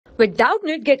With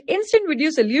Doubtnut, get instant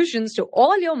video solutions to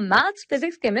all your maths,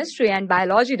 physics, chemistry, and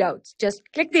biology doubts. Just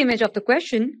click the image of the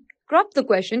question, crop the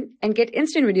question, and get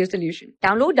instant video solution.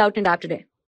 Download Doubtnut app today.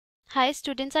 Hi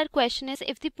students, our question is,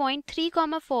 if the point 3,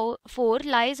 4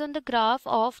 lies on the graph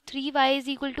of 3y is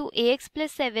equal to ax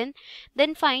plus 7,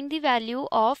 then find the value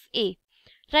of a.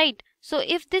 Right, so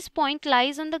if this point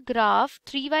lies on the graph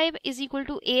 3y is equal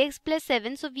to ax plus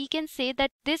 7, so we can say that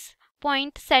this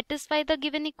point satisfies the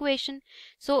given equation.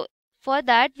 So for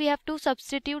that we have to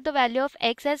substitute the value of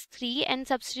x as 3 and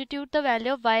substitute the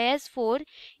value of y as 4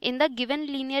 in the given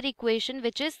linear equation,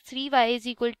 which is 3y is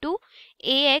equal to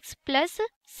ax plus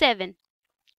 7.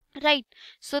 Right,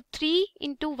 so 3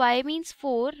 into y means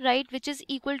 4, right, which is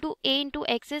equal to a into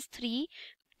x is 3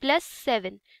 plus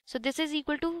 7. So this is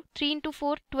equal to 3 into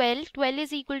 4, 12. 12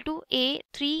 is equal to a,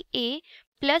 3a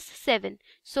plus 7.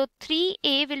 So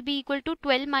 3a will be equal to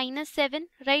 12 minus 7,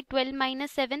 right, 12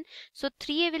 minus 7. So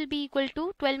 3a will be equal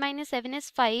to 12 minus 7 is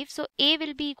 5. So a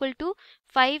will be equal to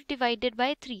 5 divided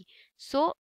by 3.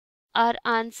 So our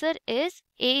answer is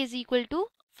a is equal to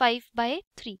 5 by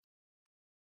 3.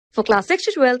 For class 6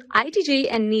 to 12, IIT JEE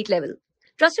and NEET level.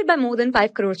 Trusted by more than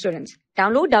 5 crore students.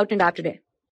 Download Doubtnut app today.